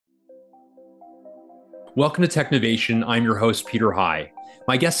Welcome to Technovation. I'm your host, Peter High.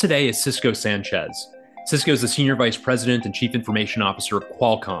 My guest today is Cisco Sanchez. Cisco is the Senior Vice President and Chief Information Officer at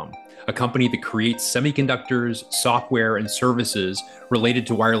Qualcomm, a company that creates semiconductors, software, and services related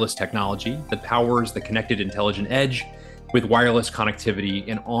to wireless technology that powers the connected intelligent edge with wireless connectivity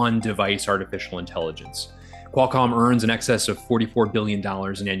and on-device artificial intelligence. Qualcomm earns in excess of $44 billion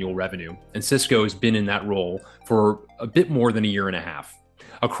in annual revenue, and Cisco has been in that role for a bit more than a year and a half.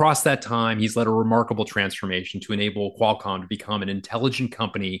 Across that time, he's led a remarkable transformation to enable Qualcomm to become an intelligent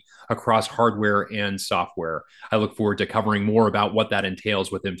company across hardware and software. I look forward to covering more about what that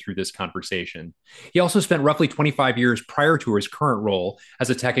entails with him through this conversation. He also spent roughly 25 years prior to his current role as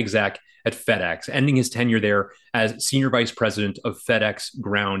a tech exec at FedEx, ending his tenure there as Senior Vice President of FedEx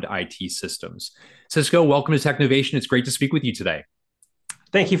Ground IT Systems. Cisco, welcome to Technovation. It's great to speak with you today.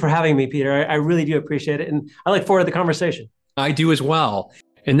 Thank you for having me, Peter. I really do appreciate it, and I look forward to the conversation. I do as well.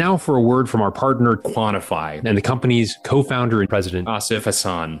 And now for a word from our partner, Quantify, and the company's co-founder and president, Asif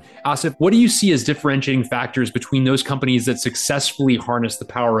Hassan. Asif, what do you see as differentiating factors between those companies that successfully harness the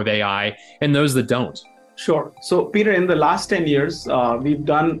power of AI and those that don't? Sure. So, Peter, in the last 10 years, we've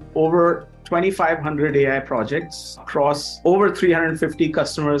done over 2,500 AI projects across over 350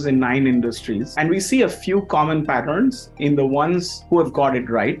 customers in 9 industries. And we see a few common patterns in the ones who have got it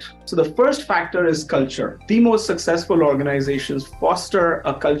right. So the first factor is culture. The most successful organizations foster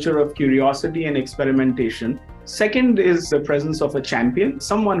a culture of curiosity and experimentation. Second is the presence of a champion,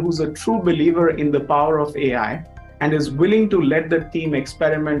 someone who's a true believer in the power of AI and is willing to let the team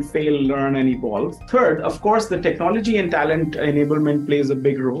experiment, fail, learn, and evolve. Third, of course, the technology and talent enablement plays a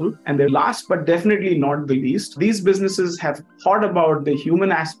big role. And the last, but definitely not the least, these businesses have thought about the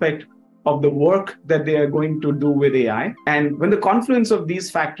human aspect of the work that they are going to do with AI. And when the confluence of these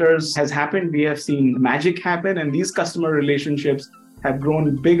factors has happened, we have seen magic happen, and these customer relationships have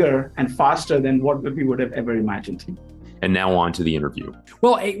grown bigger and faster than what we would have ever imagined. And now on to the interview.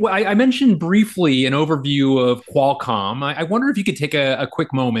 Well, I mentioned briefly an overview of Qualcomm. I wonder if you could take a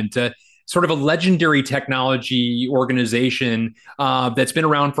quick moment to sort of a legendary technology organization that's been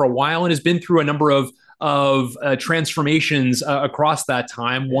around for a while and has been through a number of transformations across that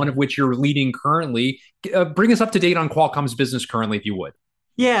time, one of which you're leading currently. Bring us up to date on Qualcomm's business currently, if you would.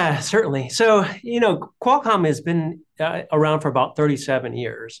 Yeah, certainly. So, Qualcomm has been around for about 37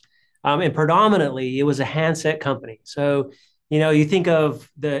 years. And predominantly, it was a handset company. So, you think of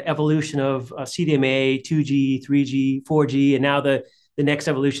the evolution of CDMA, 2G, 3G, 4G, and now the next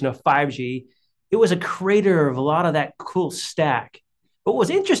evolution of 5G. It was a creator of a lot of that cool stack. But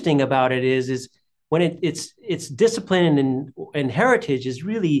what's interesting about it is when its discipline and heritage is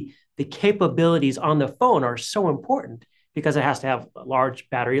really the capabilities on the phone are so important because it has to have a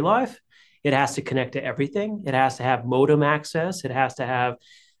large battery life. It has to connect to everything. It has to have modem access. It has to have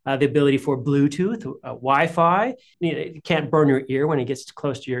the ability for Bluetooth, Wi-Fi. It can't burn your ear when it gets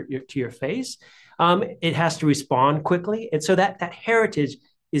close to your face. It has to respond quickly. And so that heritage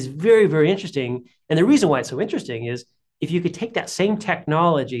is very, very interesting. And the reason why it's so interesting is if you could take that same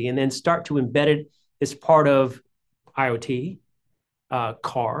technology and then start to embed it as part of IoT,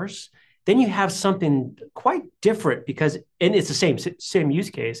 cars, then you have something quite different and it's the same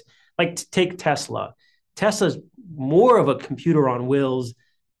use case. Like take Tesla. Tesla's more of a computer on wheels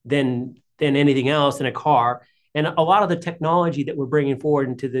than anything else in a car. And a lot of the technology that we're bringing forward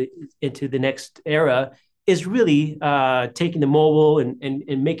into the next era is really taking the mobile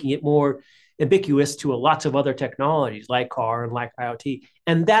and making it more ubiquitous to lots of other technologies like car and like IoT.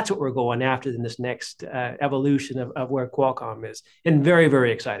 And that's what we're going after in this next evolution of where Qualcomm is. And very,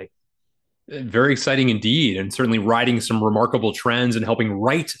 very exciting. Very exciting indeed, and certainly riding some remarkable trends and helping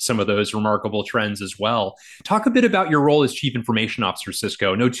write some of those remarkable trends as well. Talk a bit about your role as Chief Information Officer,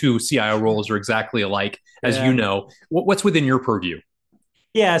 Cisco. No two CIO roles are exactly alike, as you know. What's within your purview?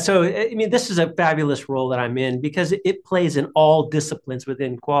 Yeah, so this is a fabulous role that I'm in because it plays in all disciplines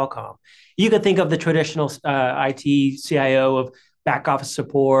within Qualcomm. You can think of the traditional IT CIO of back office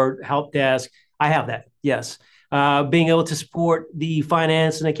support, help desk. I have that, yes. Being able to support the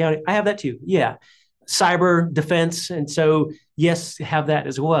finance and accounting, I have that too. Yeah, cyber defense, and so yes, have that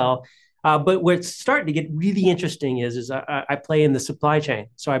as well. But what's starting to get really interesting is I play in the supply chain.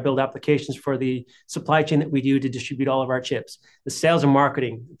 So I build applications for the supply chain that we do to distribute all of our chips, the sales and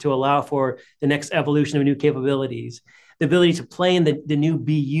marketing to allow for the next evolution of new capabilities, the ability to play in the new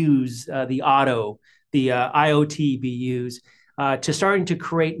BUs, the auto, the IoT BUs. To starting to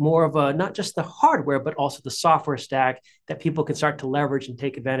create more of not just the hardware, but also the software stack that people can start to leverage and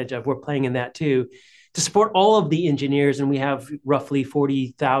take advantage of. We're playing in that too. To support all of the engineers, and we have roughly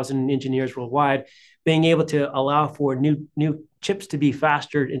 40,000 engineers worldwide, being able to allow for new chips to be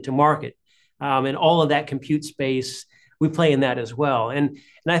faster into market. and all of that compute space. We play in that as well. And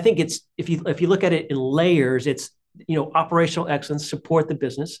I think it's if you look at it in layers, it's operational excellence, support the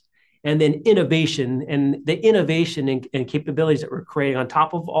business, and then innovation, and the innovation and capabilities that we're creating on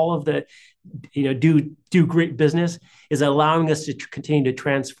top of all of the do great business is allowing us to continue to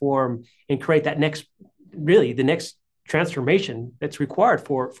transform and create that the next transformation that's required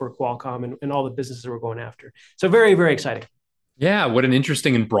for Qualcomm and all the businesses we're going after. So very, very exciting. Yeah, what an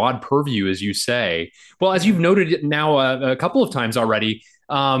interesting and broad purview, as you say. Well, as you've noted it now a couple of times already,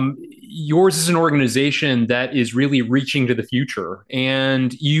 yours is an organization that is really reaching to the future.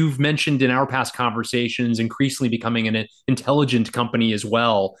 And you've mentioned in our past conversations increasingly becoming an intelligent company as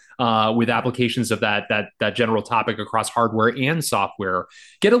well, with applications of that general topic across hardware and software.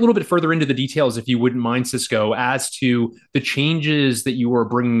 Get a little bit further into the details, if you wouldn't mind, Cisco, as to the changes that you are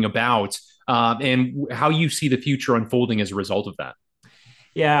bringing about, and how you see the future unfolding as a result of that.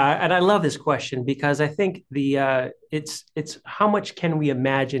 Yeah, and I love this question because I think it's how much can we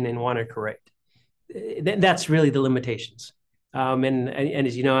imagine and want to create? That's really the limitations. And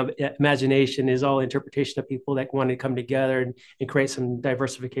as you know, imagination is all interpretation of people that want to come together and create some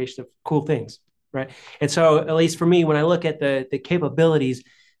diversification of cool things, right? And so, at least for me, when I look at the capabilities,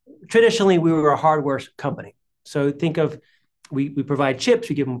 traditionally we were a hardware company. So think of we provide chips,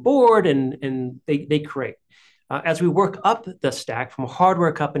 we give them a board, and they create. As we work up the stack from a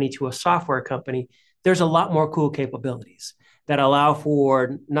hardware company to a software company, there's a lot more cool capabilities that allow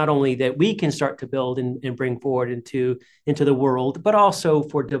for not only that we can start to build and bring forward into the world, but also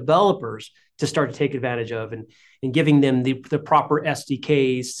for developers to start to take advantage of and giving them the proper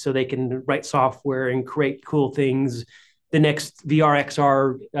SDKs so they can write software and create cool things, the next VR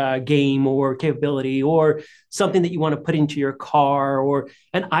XR game or capability, or something that you want to put into your car, or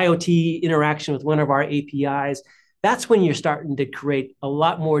an IoT interaction with one of our APIs. That's when you're starting to create a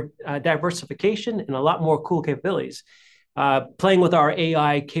lot more diversification and a lot more cool capabilities. Playing with our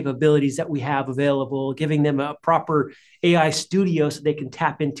AI capabilities that we have available, giving them a proper AI studio so they can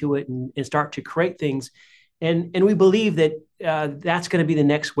tap into it and start to create things. And we believe that that's going to be the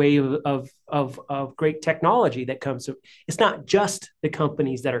next wave of great technology that comes. So it's not just the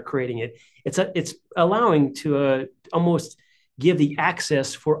companies that are creating it. It's allowing to almost give the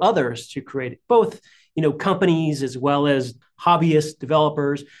access for others to create it, both companies as well as hobbyist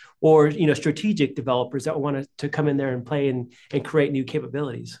developers or strategic developers that want to come in there and play and create new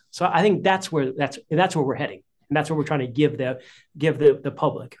capabilities. So I think that's where we're heading, and that's what we're trying to give the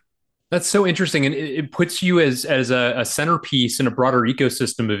public. That's so interesting, and it puts you as a centerpiece in a broader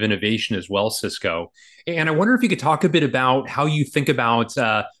ecosystem of innovation as well, Cisco. And I wonder if you could talk a bit about how you think about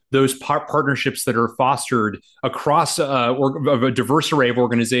those partnerships that are fostered across a diverse array of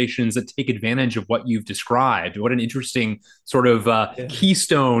organizations that take advantage of what you've described. What an interesting sort of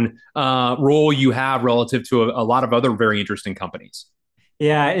keystone role you have relative to a lot of other very interesting companies.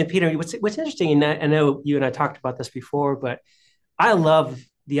 Yeah, and Peter, what's interesting, and I know you and I talked about this before, but I love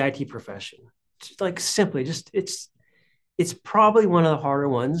the IT profession. Just like simply, it's probably one of the harder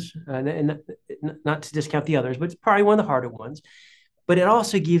ones, and not to discount the others, but it's probably one of the harder ones. But it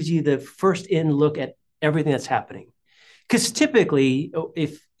also gives you the first in look at everything that's happening. Because typically,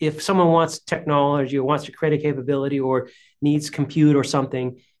 if someone wants technology or wants to create a capability or needs compute or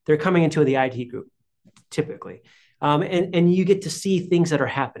something, they're coming into the IT group, typically. And you get to see things that are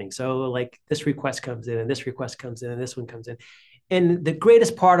happening. So like this request comes in, and this request comes in, and this one comes in. And the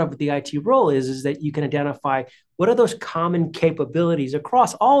greatest part of the IT role is that you can identify what are those common capabilities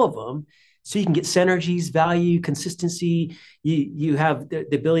across all of them, so you can get synergies, value, consistency. You have the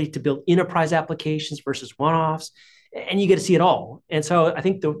ability to build enterprise applications versus one-offs, and you get to see it all. And so I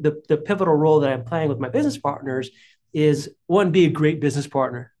think the pivotal role that I'm playing with my business partners is, one, be a great business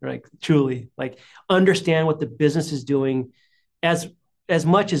partner, like truly, like understand what the business is doing as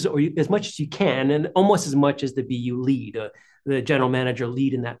much as you can, and almost as much as the BU lead, the general manager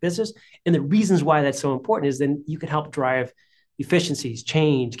lead in that business. And the reasons why that's so important is then you can help drive efficiencies,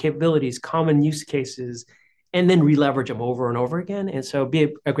 change, capabilities, common use cases, and then re-leverage them over and over again. And so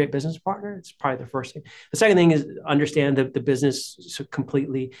be a great business partner. It's probably the first thing. The second thing is understand the business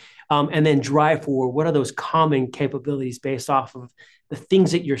completely, and then drive forward what are those common capabilities based off of the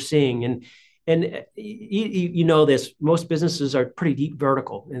things that you're seeing. And you know this, most businesses are pretty deep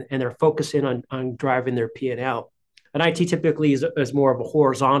vertical, and they're focusing on driving their P&L. And IT typically is more of a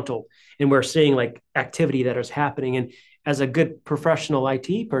horizontal, and we're seeing like activity that is happening. And as a good professional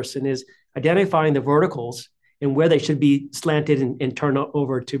IT person is identifying the verticals and where they should be slanted and turn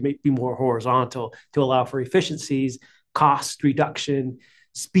over to be more horizontal to allow for efficiencies, cost reduction,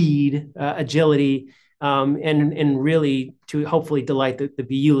 speed, agility, and really to hopefully delight the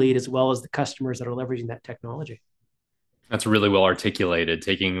BU lead as well as the customers that are leveraging that technology. That's really well articulated,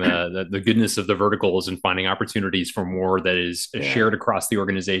 taking the goodness of the verticals and finding opportunities for more that is shared across the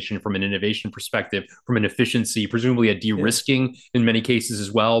organization from an innovation perspective, from an efficiency, presumably a de-risking in many cases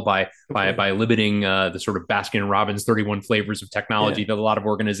as well by limiting the sort of Baskin Robbins 31 flavors of technology that a lot of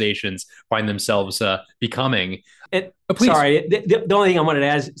organizations find themselves becoming. Sorry, the only thing I wanted to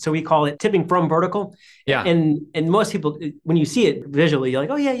add is, so we call it tipping from vertical. Yeah. And most people, when you see it visually, you're like,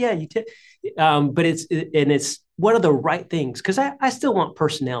 oh yeah, you tip. But it's what are the right things? Because I still want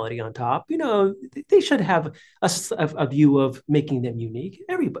personality on top. They should have a view of making them unique.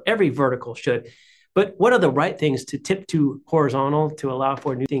 Every vertical should. But what are the right things to tip to horizontal to allow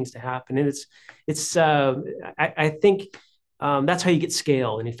for new things to happen? And I think that's how you get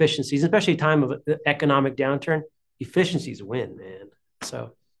scale and efficiencies, especially time of economic downturn. Efficiencies win, man.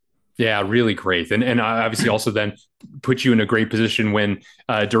 So. Yeah, really great. And obviously also then put you in a great position when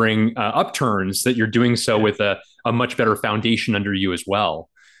during upturns that you're doing so with a much better foundation under you as well.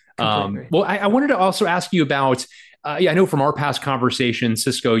 Well, I wanted to also ask you about, I know from our past conversation,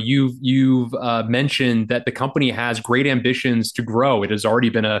 Cisco, you've mentioned that the company has great ambitions to grow. It has already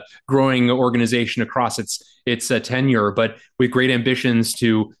been a growing organization across its tenure, but with great ambitions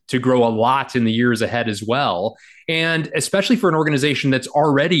to grow a lot in the years ahead as well. And especially for an organization that's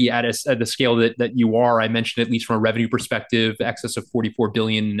already at the scale that you are, I mentioned, at least from a revenue perspective, excess of 44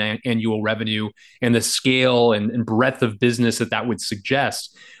 billion in annual revenue, and the scale and breadth of business that would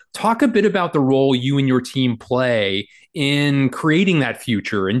suggest. Talk a bit about the role you and your team play in creating that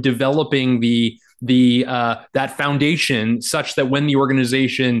future and developing that foundation such that when the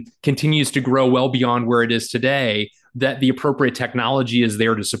organization continues to grow well beyond where it is today, that the appropriate technology is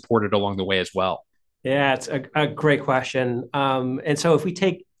there to support it along the way as well. Yeah, it's a great question. And so if we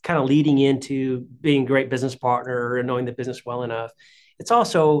take kind of leading into being a great business partner and knowing the business well enough, it's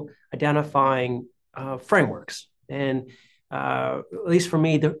also identifying frameworks. And at least for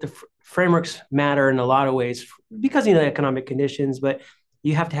me, the frameworks matter in a lot of ways because of the economic conditions, but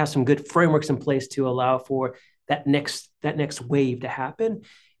you have to have some good frameworks in place to allow for that next wave to happen.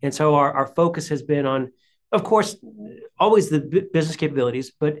 And so our focus has been on, of course, always the business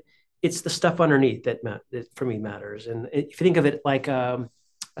capabilities, but it's the stuff underneath that for me matters. And if you think of it like a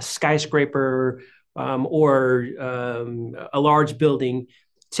skyscraper or a large building,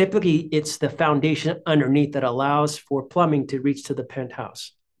 typically it's the foundation underneath that allows for plumbing to reach to the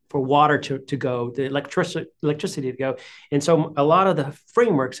penthouse, for water to go, the electricity to go. And so a lot of the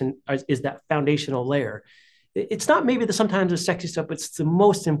frameworks is that foundational layer. It's not maybe sometimes the sexy stuff, but it's the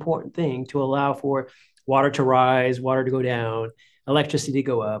most important thing to allow for water to rise, water to go down, electricity to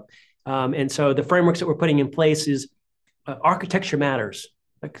go up. And so the frameworks that we're putting in place is architecture matters.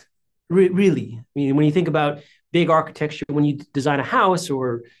 Like really, I mean, when you think about big architecture, when you design a house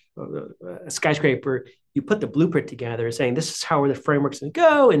or a skyscraper, you put the blueprint together saying, this is how the framework's going to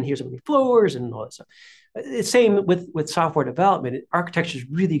go. And here's how many floors and all that stuff. It's same with software development. Architecture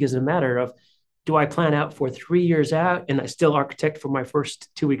really gives a matter of, do I plan out for 3 years out and I still architect for my first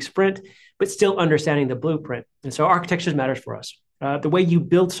 2-week sprint, but still understanding the blueprint. And so architecture matters for us. The way you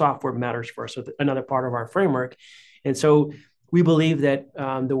build software matters for us, so another part of our framework. And so we believe that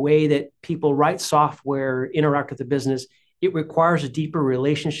the way that people write software, interact with the business, it requires a deeper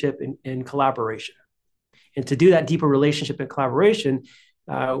relationship and collaboration. And to do that deeper relationship and collaboration,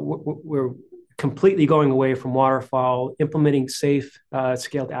 we're completely going away from waterfall, implementing safe,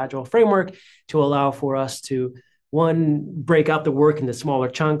 scaled agile framework to allow for us to, one, break out the work into smaller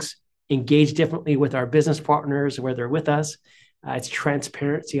chunks, engage differently with our business partners where they're with us. It's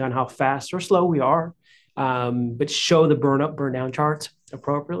transparency on how fast or slow we are, but show the burn up, burn down charts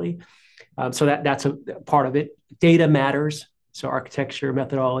appropriately. So that's a part of it. Data matters. So architecture,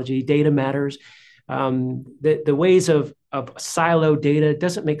 methodology, data matters. The ways of siloed data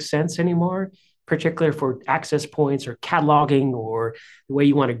doesn't make sense anymore, particularly for access points or cataloging or the way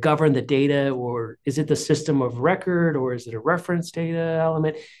you want to govern the data, or is it the system of record or is it a reference data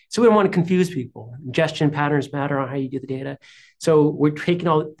element? So we don't want to confuse people. Ingestion patterns matter on how you do the data. So we're taking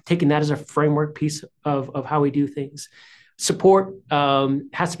that as a framework piece of how we do things. Support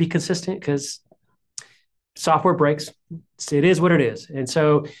has to be consistent because software breaks. It is what it is. And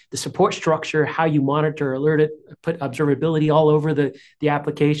so the support structure, how you monitor, alert it, put observability all over the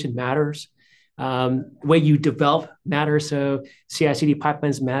application matters. The way you develop matters. So CI/CD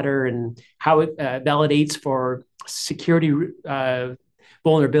pipelines matter, and how it validates for security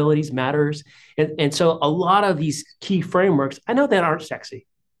vulnerabilities matters. And so a lot of these key frameworks, I know that aren't sexy.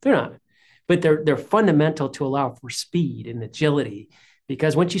 They're not. But they're fundamental to allow for speed and agility,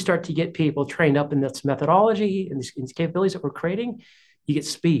 Because once you start to get people trained up in this methodology and these capabilities that we're creating, you get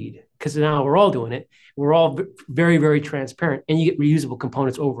speed, because now we're all doing it. We're all very, very transparent, and you get reusable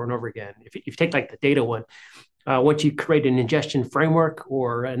components over and over again. If you take like the data one, once you create an ingestion framework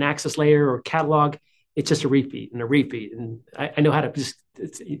or an access layer or catalog, it's just a repeat and a repeat. And I know how to just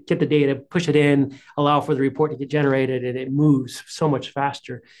get the data, push it in, allow for the report to get generated, and it moves so much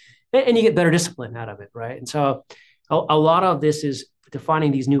faster. And you get better discipline out of it, right? And so a lot of this is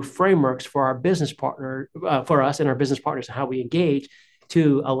defining these new frameworks for our business partner, for us and our business partners, and how we engage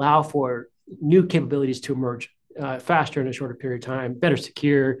to allow for new capabilities to emerge faster in a shorter period of time, better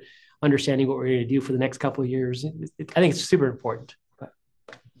secure, understanding what we're going to do for the next couple of years. I think it's super important.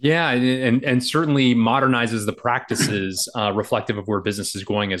 Yeah, and certainly modernizes the practices reflective of where business is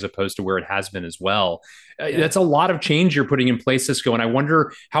going as opposed to where it has been as well. That's a lot of change you're putting in place, Cisco. And I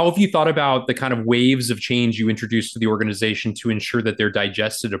wonder, how have you thought about the kind of waves of change you introduced to the organization to ensure that they're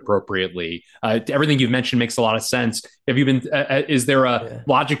digested appropriately? Everything you've mentioned makes a lot of sense. Have you been? Is there a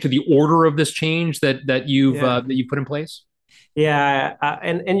logic to the order of this change that you've put in place? Yeah,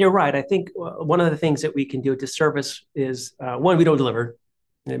 and you're right. I think one of the things that we can do to service is one, we don't deliver.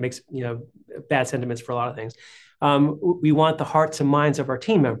 It makes bad sentiments for a lot of things. We want the hearts and minds of our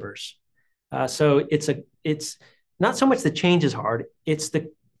team members. So it's not so much the change is hard; it's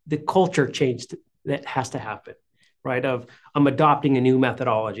the culture change that has to happen, right? I'm adopting a new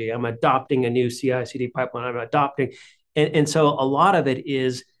methodology, I'm adopting a new CI/CD pipeline, I'm adopting, and so a lot of it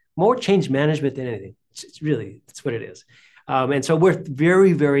is more change management than anything. That's what it is. And so we're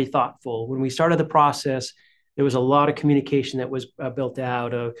very, very thoughtful. When we started the process, there was a lot of communication that was built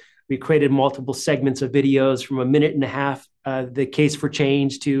out. We created multiple segments of videos from 1.5 minutes, the case for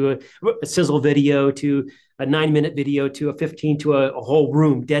change, to a sizzle video, to a 9-minute video, to a 15, to a whole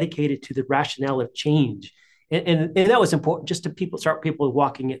room dedicated to the rationale of change. And that was important, just to start people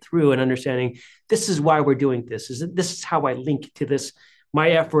walking it through and understanding, this is why we're doing this. This is how I link to this.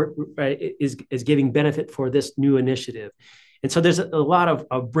 My effort is giving benefit for this new initiative. And so there's a lot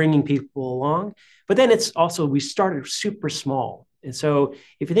of bringing people along. But then it's also, we started super small. And so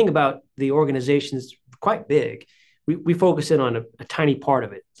if you think about the organization, is quite big. We focus in on a tiny part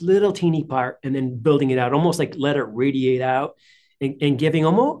of it, little teeny part, and then building it out, almost like let it radiate out, and giving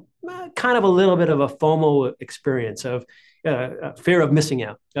almost kind of a little bit of a FOMO experience of fear of missing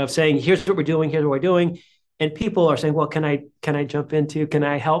out, of saying, here's what we're doing, here's what we're doing. And people are saying, well, can I jump into, can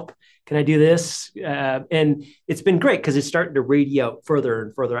I help? Can I do this? And it's been great because it's starting to radiate further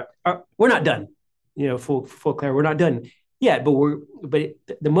and further. We're not done, full clarity. We're not done yet, but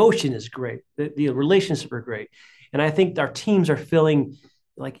the motion is great. The relationships are great. And I think our teams are feeling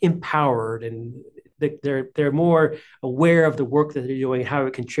like empowered, and they're more aware of the work that they're doing, how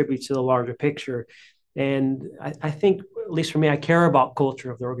it contributes to the larger picture. And I think, at least for me, I care about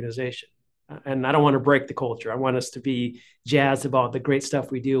culture of the organization. And I don't want to break the culture. I want us to be jazzed about the great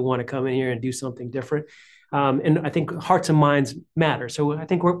stuff we do, want to come in here and do something different. And I think hearts and minds matter. So I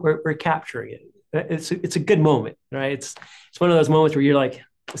think we're capturing it. It's a good moment, right? It's one of those moments where you're like,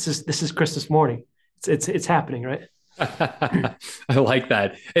 this is Christmas morning. It's happening, right? I like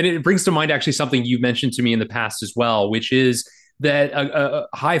that. And it brings to mind actually something you've mentioned to me in the past as well, which is that a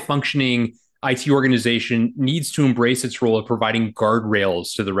high functioning IT organization needs to embrace its role of providing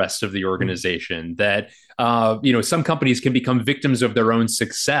guardrails to the rest of the organization. That some companies can become victims of their own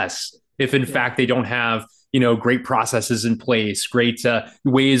success if, in fact, they don't have great processes in place, great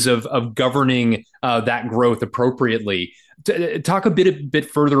ways of governing that growth appropriately. Talk a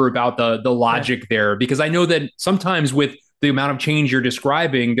bit further about the logic there, because I know that sometimes with the amount of change you're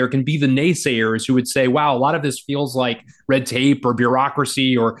describing, there can be the naysayers who would say, wow, a lot of this feels like red tape or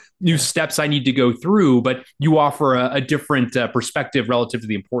bureaucracy or new steps I need to go through. But you offer a different perspective relative to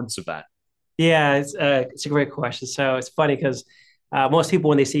the importance of that. Yeah, it's a great question. So it's funny because most people,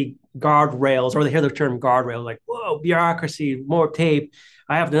 when they see guardrails or they hear the term guardrail, like, whoa, bureaucracy, more tape.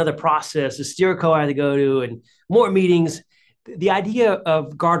 I have another process, a steer co I have to go to, and more meetings. The idea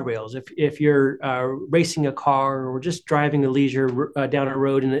of guardrails, if you're racing a car or just driving a leisure down a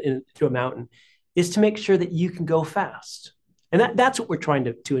road through a mountain, is to make sure that you can go fast. And that's what we're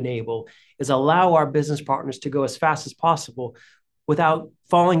trying to enable, is allow our business partners to go as fast as possible without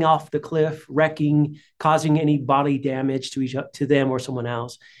falling off the cliff, wrecking, causing any bodily damage to them or someone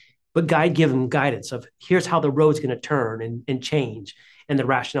else, but give them guidance of, here's how the road's going to turn and change, and the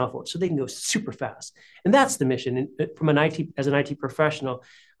rationale for it, so they can go super fast. And that's the mission. And from as an IT professional,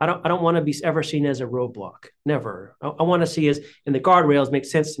 I don't want to be ever seen as a roadblock. Never. I want to see and the guardrails make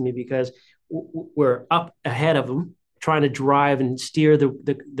sense to me because we're up ahead of them, trying to drive and steer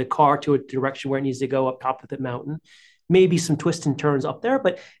the car to a direction where it needs to go up top of the mountain. maybe some twists and turns up there,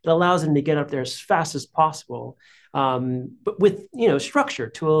 but it allows them to get up there as fast as possible. But with structure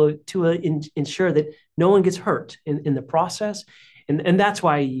to ensure that no one gets hurt in the process. And that's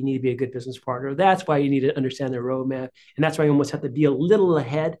why you need to be a good business partner. That's why you need to understand their roadmap. And that's why you almost have to be a little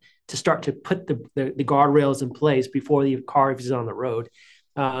ahead to start to put the guardrails in place before the car is on the road.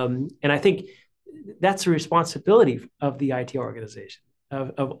 And I think that's the responsibility of the IT organization,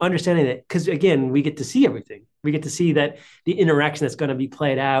 of understanding that, because again, we get to see everything. We get to see that the interaction that's going to be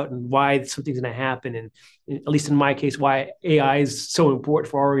played out and why something's going to happen. And at least in my case, why AI is so important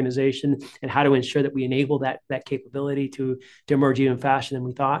for our organization and how to ensure that we enable that capability to emerge even faster than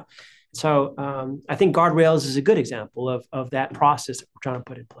we thought. So I think guardrails is a good example of that process that we're trying to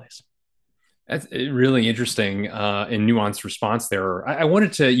put in place. That's a really interesting and nuanced response there. I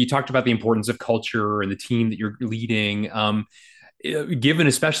wanted to, you talked about the importance of culture and the team that you're leading. Given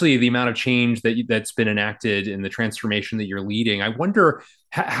especially the amount of change that's been enacted in the transformation that you're leading, I wonder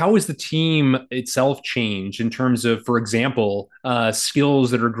how has the team itself changed in terms of, for example,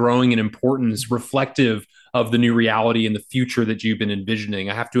 skills that are growing in importance reflective of the new reality and the future that you've been envisioning?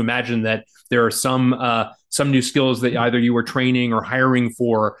 I have to imagine that there are some new skills that either you were training or hiring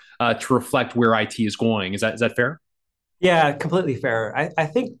for to reflect where IT is going. Is that fair? Yeah, completely fair. I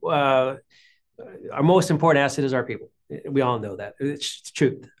think our most important asset is our people. We all know that. It's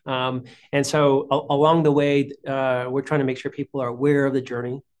truth. And so along the way, we're trying to make sure people are aware of the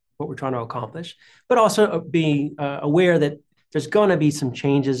journey, what we're trying to accomplish, but also being aware that there's going to be some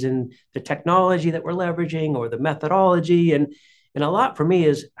changes in the technology that we're leveraging or the methodology. And a lot for me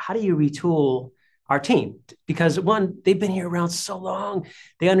is, how do you retool our team? Because one, they've been here around so long.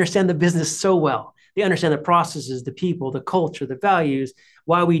 They understand the business so well. They understand the processes, the people, the culture, the values,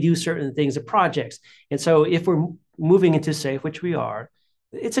 why we do certain things, the projects. And so if we're moving into SAFe, which we are,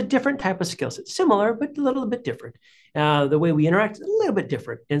 it's a different type of skill set, similar, but a little bit different. The way we interact is a little bit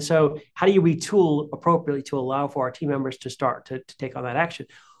different. And so how do you retool appropriately to allow for our team members to start to take on that action?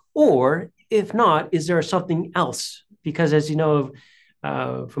 Or if not, is there something else? Because as you know,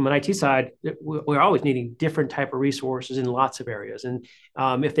 from an IT side, we're always needing different type of resources in lots of areas. And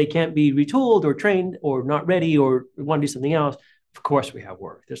if they can't be retooled or trained or not ready or want to do something else, of course we have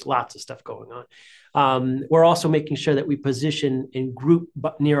work. There's lots of stuff going on. We're also making sure that we position and group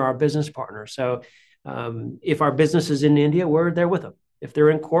near our business partners. So if our business is in India, we're there with them. If they're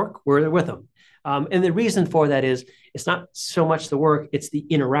in Cork, we're there with them. And the reason for that is it's not so much the work, it's the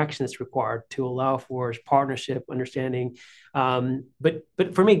interaction that's required to allow for partnership, understanding. But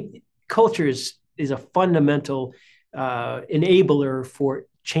for me, culture is a fundamental enabler for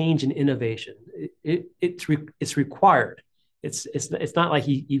change and innovation. It's required. It's not like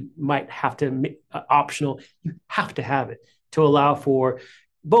you might have to make optional. You have to have it to allow for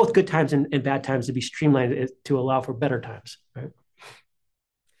both good times and bad times to be streamlined to allow for better times, right?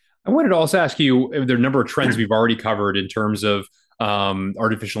 I wanted to also ask you, there are a number of trends we've already covered in terms of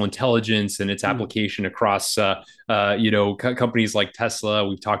artificial intelligence and its application across, companies like Tesla.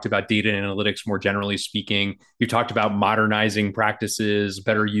 We've talked about data and analytics more generally speaking. You talked about modernizing practices,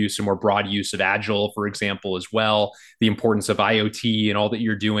 better use and more broad use of Agile, for example, as well, the importance of IoT and all that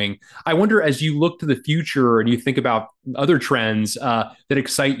you're doing. I wonder, as you look to the future and you think about other trends that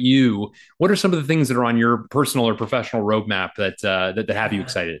excite you, what are some of the things that are on your personal or professional roadmap that have you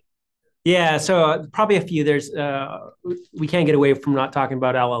excited? Yeah, so probably a few. There's we can't get away from not talking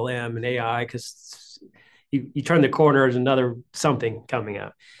about LLM and AI because you turn the corner, there's another something coming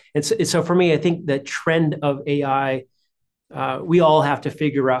out. And so for me, I think the trend of AI, we all have to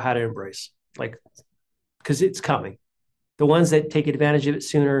figure out how to embrace, because it's coming. The ones that take advantage of it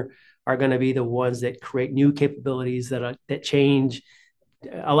sooner are going to be the ones that create new capabilities that change,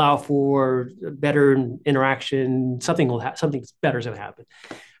 allow for better interaction. Something better is going to happen.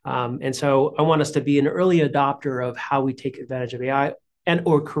 And so I want us to be an early adopter of how we take advantage of AI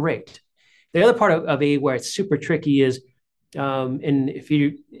or create. The other part of AI where it's super tricky is, and if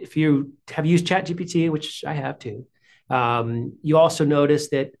you have used ChatGPT, which I have too, you also notice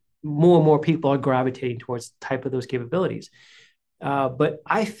that more and more people are gravitating towards the type of those capabilities. But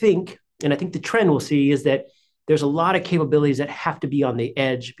I think the trend we'll see is that there's a lot of capabilities that have to be on the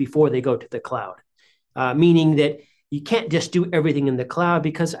edge before they go to the cloud, meaning that you can't just do everything in the cloud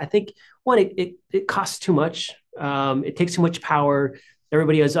because I think, one, it costs too much. It takes too much power.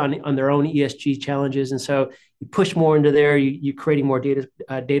 Everybody is on their own ESG challenges. And so you push more into there, you're creating more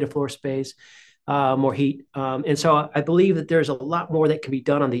data floor space, more heat. And so I believe that there's a lot more that can be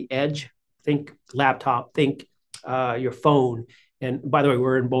done on the edge. Think laptop, think your phone. And by the way,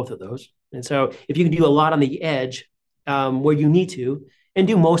 we're in both of those. And so if you can do a lot on the edge where you need to, and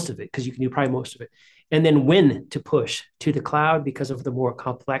do most of it, because you can do probably most of it, and then when to push to the cloud because of the more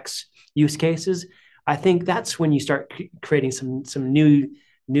complex use cases, I think that's when you start creating some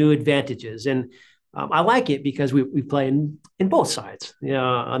new advantages. And I like it because we play in both sides,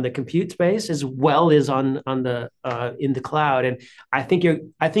 on the compute space as well as on the in the cloud. And I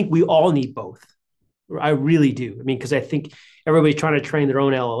think we all need both. I really do. I mean, because I think everybody's trying to train their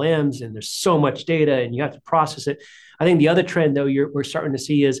own LLMs, and there's so much data, and you have to process it. I think the other trend, though, we're starting to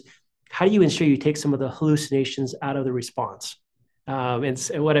see is how do you ensure you take some of the hallucinations out of the response? And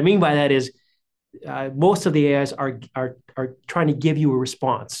what I mean by that is most of the AIs are trying to give you a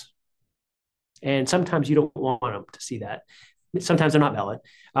response, and sometimes you don't want them to see that. Sometimes they're not valid,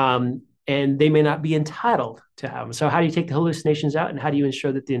 and they may not be entitled to have them. So how do you take the hallucinations out, and how do you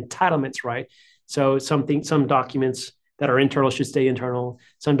ensure that the entitlement's right? So some documents that are internal should stay internal.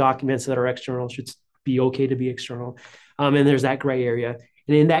 Some documents that are external should be okay to be external. And there's that gray area.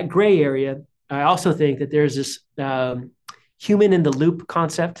 And in that gray area, I also think that there's this human in the loop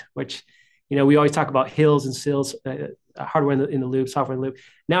concept, which, we always talk about hills and sills, hardware in the loop, software in the loop.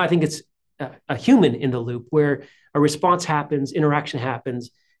 Now I think it's a human in the loop where a response happens, interaction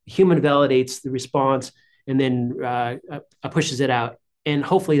happens, human validates the response, and then pushes it out. And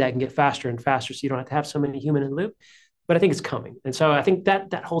hopefully that can get faster and faster, so you don't have to have so many human in the loop. But I think it's coming. And so I think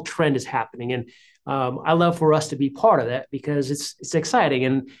that whole trend is happening. And I love for us to be part of that because it's exciting.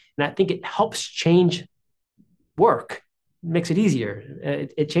 And I think it helps change work, makes it easier.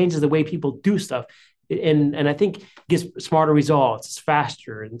 It changes the way people do stuff. And I think it gives smarter results, it's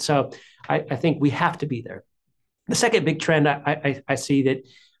faster. And so I think we have to be there. The second big trend I see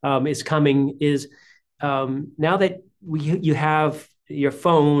that is coming is now that you have your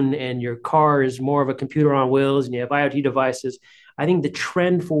phone and your car is more of a computer on wheels and you have IoT devices, I think the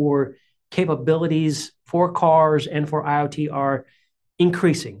trend for capabilities for cars and for IoT are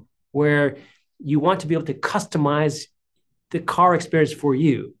increasing, where you want to be able to customize the car experience for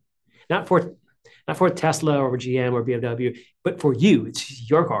you, not for Tesla or GM or BMW, but for you. It's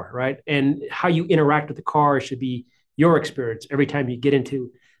your car, right? And how you interact with the car should be your experience every time you get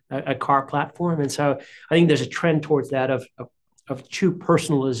into a car platform. And so I think there's a trend towards that of true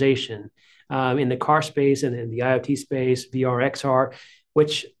personalization in the car space and in the IoT space, VR, XR,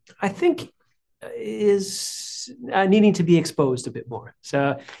 which I think is needing to be exposed a bit more.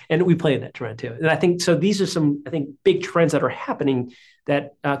 So, and we play in that trend too. And I think so. These are some, I think, big trends that are happening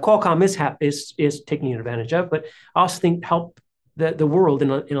that Qualcomm is taking advantage of, but I also think help the world in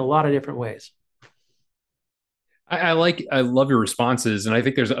a lot of different ways. I love your responses, and I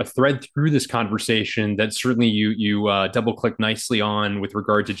think there's a thread through this conversation that certainly you double click nicely on with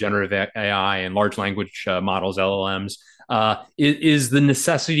regard to generative AI and large language models, LLMs, is the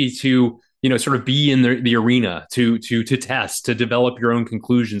necessity to sort of be in the arena to test, to develop your own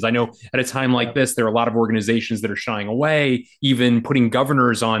conclusions. I know at a time like this, there are a lot of organizations that are shying away, even putting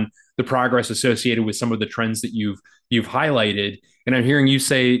governors on the progress associated with some of the trends that you've highlighted. And I'm hearing you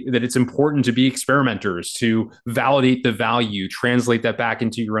say that it's important to be experimenters, to validate the value, translate that back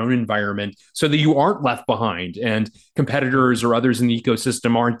into your own environment so that you aren't left behind and competitors or others in the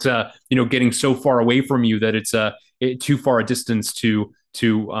ecosystem aren't, getting so far away from you that it's too far a distance to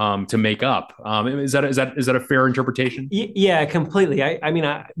make up. Is that a fair interpretation? Yeah, completely. I mean,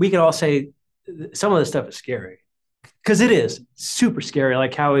 we could all say some of this stuff is scary because it is super scary,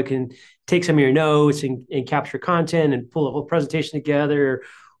 like how it can take some of your notes and capture content and pull a whole presentation together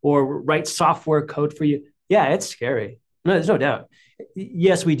or write software code for you. Yeah, it's scary. No, there's no doubt.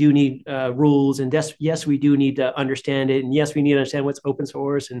 Yes, we do need rules, and yes, we do need to understand it, and yes, we need to understand what's open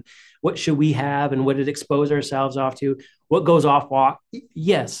source and what should we have and what did expose ourselves off to, what goes off.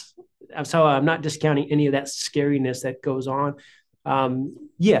 Yes, so I'm not discounting any of that scariness that goes on.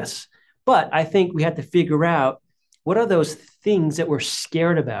 Yes, but I think we have to figure out what are those things that we're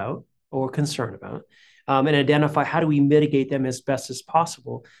scared about or concerned about, and identify how do we mitigate them as best as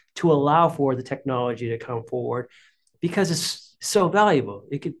possible to allow for the technology to come forward, because it's so valuable.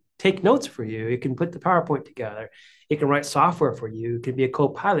 It could take notes for you. It can put the PowerPoint together. It can write software for you. It can be a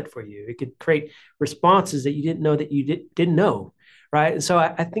co-pilot for you. It could create responses that you didn't know that you didn't know, right? And so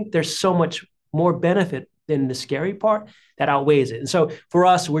I think there's so much more benefit than the scary part that outweighs it. And so for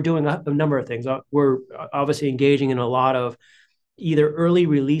us, we're doing a number of things. We're obviously engaging in a lot of either early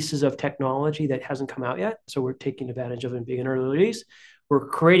releases of technology that hasn't come out yet. So we're taking advantage of it being an early release. We're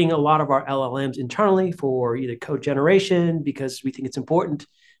creating a lot of our LLMs internally for either code generation, because we think it's important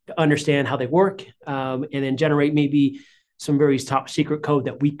to understand how they work, and then generate maybe some very top secret code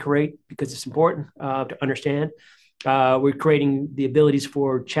that we create because it's important to understand. We're creating the abilities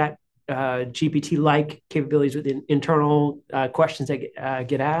for chat GPT-like capabilities within internal questions that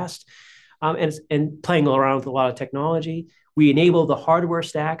get asked. and playing around with a lot of technology. We enable the hardware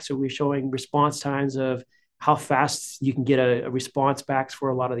stack, so we're showing response times of how fast you can get a response back for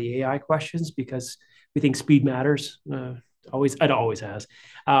a lot of the AI questions, because we think speed matters. It always has.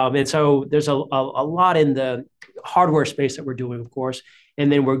 And so there's a lot in the hardware space that we're doing, of course.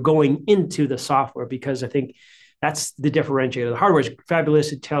 And then we're going into the software, because I think that's the differentiator. The hardware is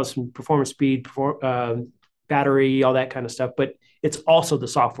fabulous. It tells some performance, speed, battery, all that kind of stuff. But it's also the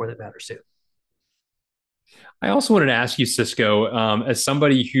software that matters too. I also wanted to ask you, Cisco, as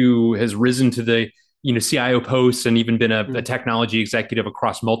somebody who has risen to the CIO posts and even been a technology executive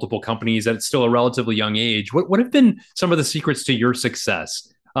across multiple companies at still a relatively young age, what have been some of the secrets to your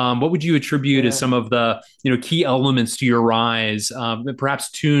success? What would you attribute as some of the key elements to your rise,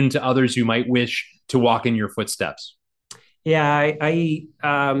 perhaps tuned to others who might wish to walk in your footsteps? Yeah,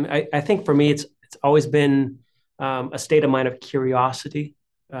 I think for me, it's always been a state of mind of curiosity.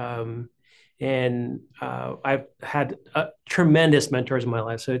 And I've had tremendous mentors in my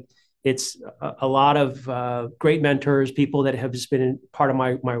life. So it's a lot of great mentors, people that have just been part of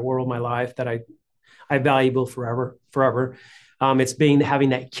my world, my life, that I valuable forever. It's having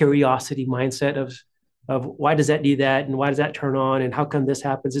that curiosity mindset of why does that do that, and why does that turn on, and how come this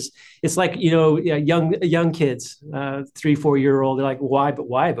happens? It's like young kids, 3-4-year-old. They're like, why, but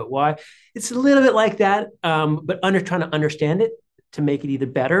why, but why? It's a little bit like that, but trying to understand it to make it either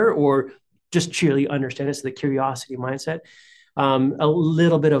better or just truly understand it. So the curiosity mindset, a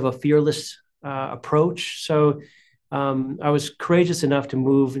little bit of a fearless approach. So I was courageous enough to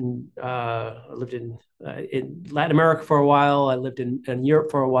move, and I lived in Latin America for a while. I lived in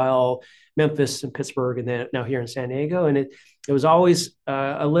Europe for a while, Memphis and Pittsburgh, and then now here in San Diego. And it was always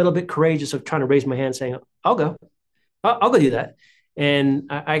a little bit courageous of trying to raise my hand, saying, "I'll go do that." And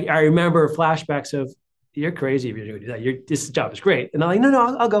I remember flashbacks of, "You're crazy if you're going to do that. This job is great." And I'm like,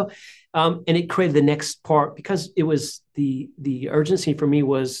 no, I'll go. And it created the next part, because it was the urgency for me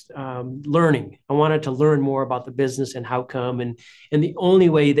was learning. I wanted to learn more about the business and how come. And the only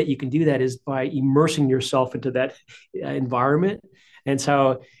way that you can do that is by immersing yourself into that environment. And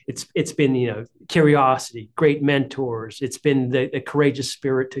so it's been, curiosity, great mentors. It's been the courageous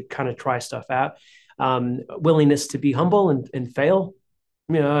spirit to kind of try stuff out, willingness to be humble and fail.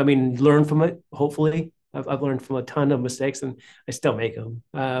 Learn from it, hopefully. I've learned from a ton of mistakes, and I still make them,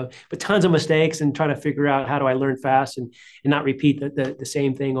 but tons of mistakes, and trying to figure out how do I learn fast and not repeat the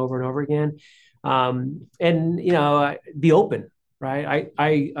same thing over and over again. And be open, right?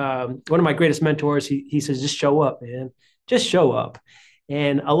 One of my greatest mentors, he says, just show up, man, just show up.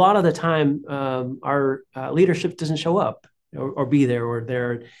 And a lot of the time, our leadership doesn't show up or be there or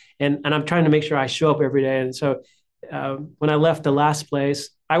there. And I'm trying to make sure I show up every day. And so when I left the last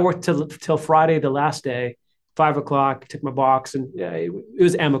place, I worked till Friday, the last day, 5:00, took my box, and it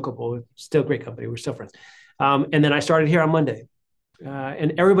was amicable. Still a great company. We're still friends. And then I started here on Monday.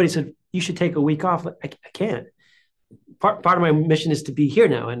 And everybody said, you should take a week off. I can't. Part of my mission is to be here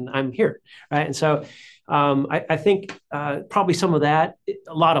now, and I'm here. Right. And so I think probably some of that,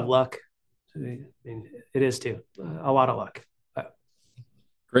 a lot of luck. It is too. A lot of luck.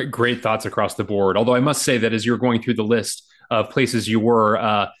 Great thoughts across the board. Although I must say that as you're going through the list of places you were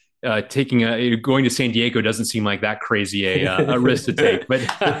going to San Diego doesn't seem like that crazy a risk to take. But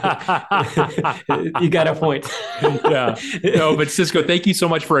you got a point. Yeah. No, but Cisco, thank you so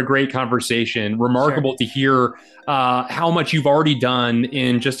much for a great conversation. Remarkable to hear how much you've already done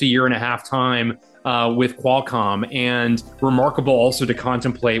in just a year and a half time with Qualcomm, and remarkable also to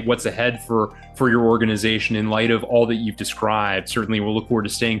contemplate what's ahead for your organization in light of all that you've described. Certainly, we'll look forward to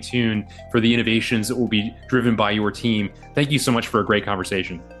staying tuned for the innovations that will be driven by your team. Thank you so much for a great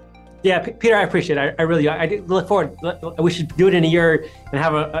conversation. Yeah, Peter, I appreciate it. I really, I look forward. We should do it in a year and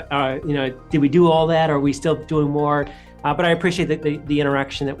have did we do all that? Or are we still doing more? But I appreciate the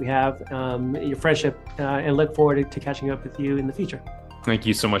interaction that we have, your friendship, and look forward to catching up with you in the future. Thank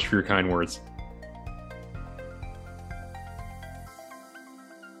you so much for your kind words.